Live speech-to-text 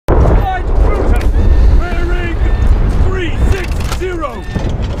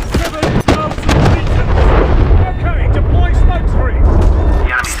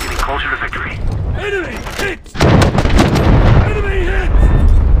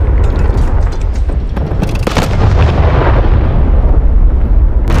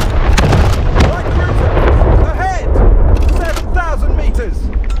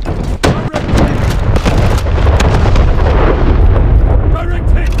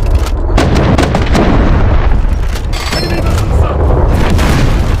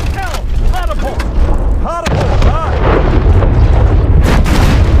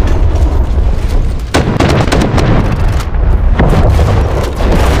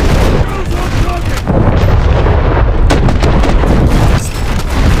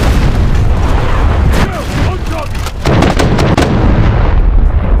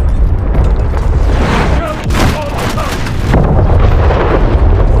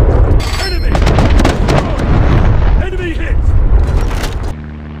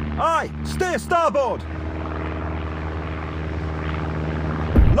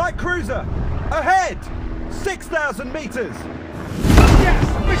meters! Yes!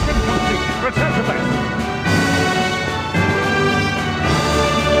 Mission complete! Return to base!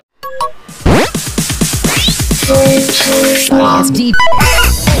 SD.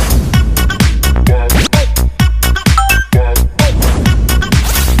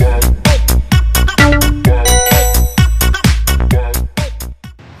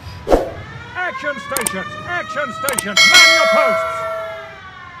 Action stations! Action stations! Man your posts!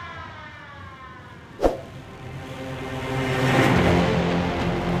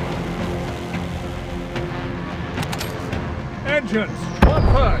 Engines,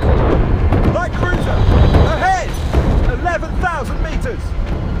 1/3. Light cruiser, ahead! 11,000 meters!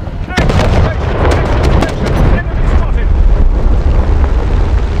 Action stations! Enemy spotted!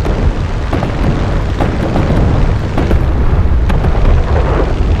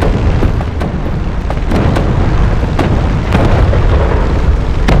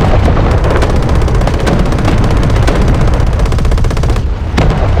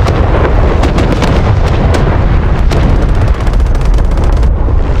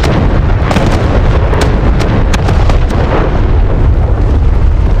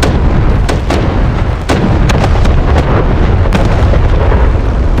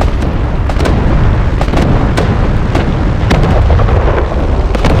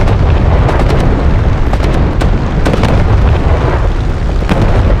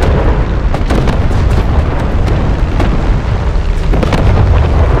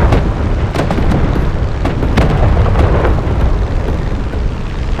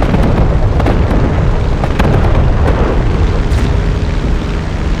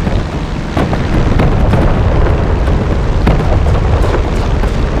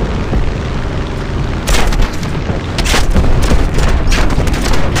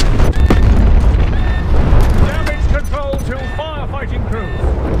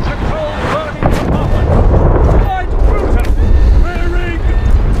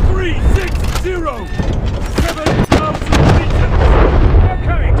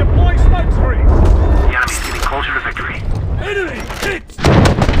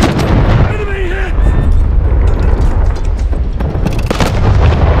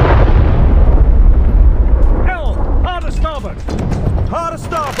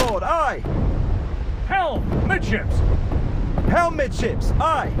 Helm midships,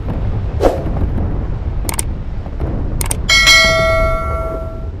 aye!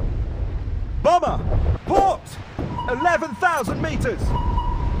 Bomber, port! 11,000 meters!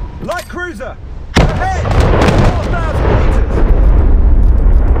 Light cruiser, ahead! 4,000 meters!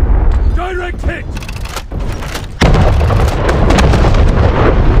 Direct hit!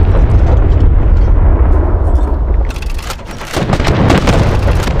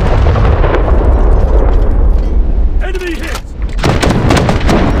 Enemy hit!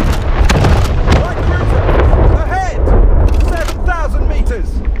 Light cruiser, ahead! 7,000 meters!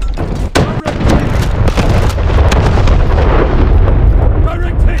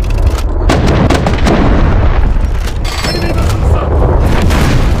 Direct hit! Enemy missile sunk!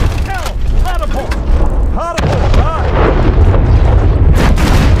 Helm! Harder port! Harder port, aye!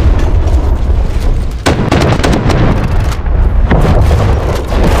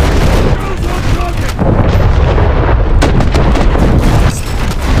 Girls on target!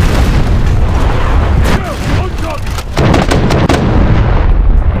 Girls on target!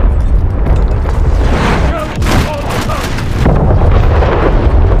 Girls on target!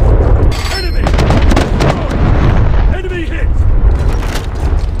 Enemy! Destroyed! Enemy hit!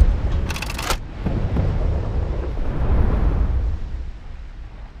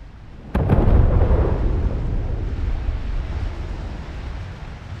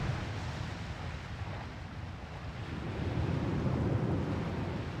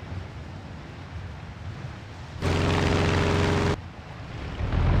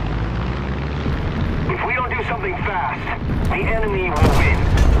 If we don't do something fast, the enemy will win.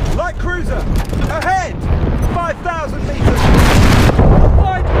 Light cruiser, ahead! 5,000 meters!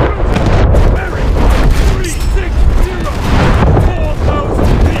 Light cruiser! Bearing 360!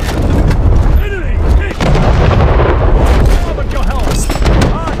 4,000 meters! Enemy hit! Starboard your helm!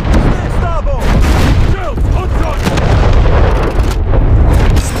 Aye, steer starboard! Girls on target!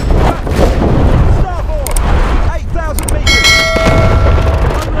 Starboard! 8,000 meters!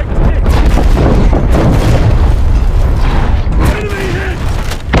 Direct hit! Enemy hit!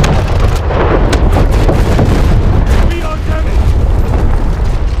 We are damaged!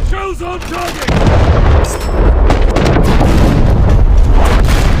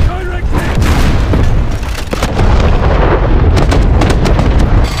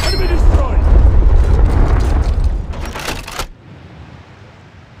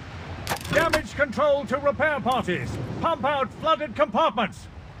 parties. Pump out flooded compartments.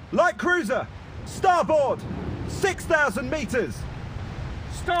 Light cruiser! Starboard! 6,000 meters!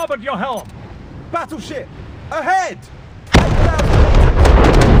 Starboard your helm. Battleship! Ahead! 8,000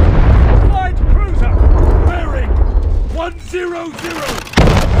 meters! Light cruiser. Bearing 100. 6,000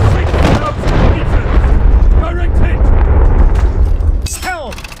 meters. Direct hit.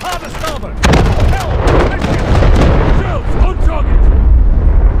 Helm, hard to starboard. Helm, mission. Shells on target.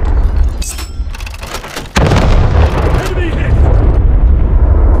 Enemy hit.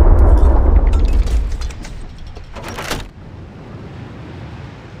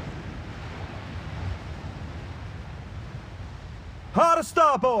 Hard to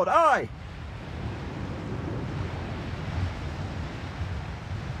starboard, aye!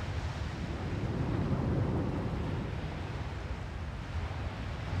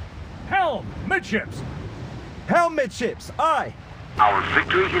 Helm, midships. Helm midships, aye! Our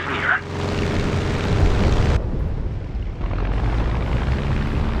victory is near.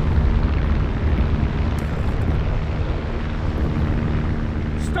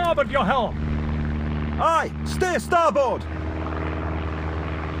 Starboard your helm. Aye! Steer starboard!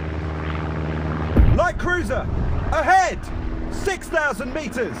 Light cruiser! Ahead! 6,000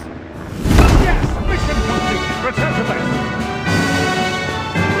 meters! Yes, mission complete. Return to base.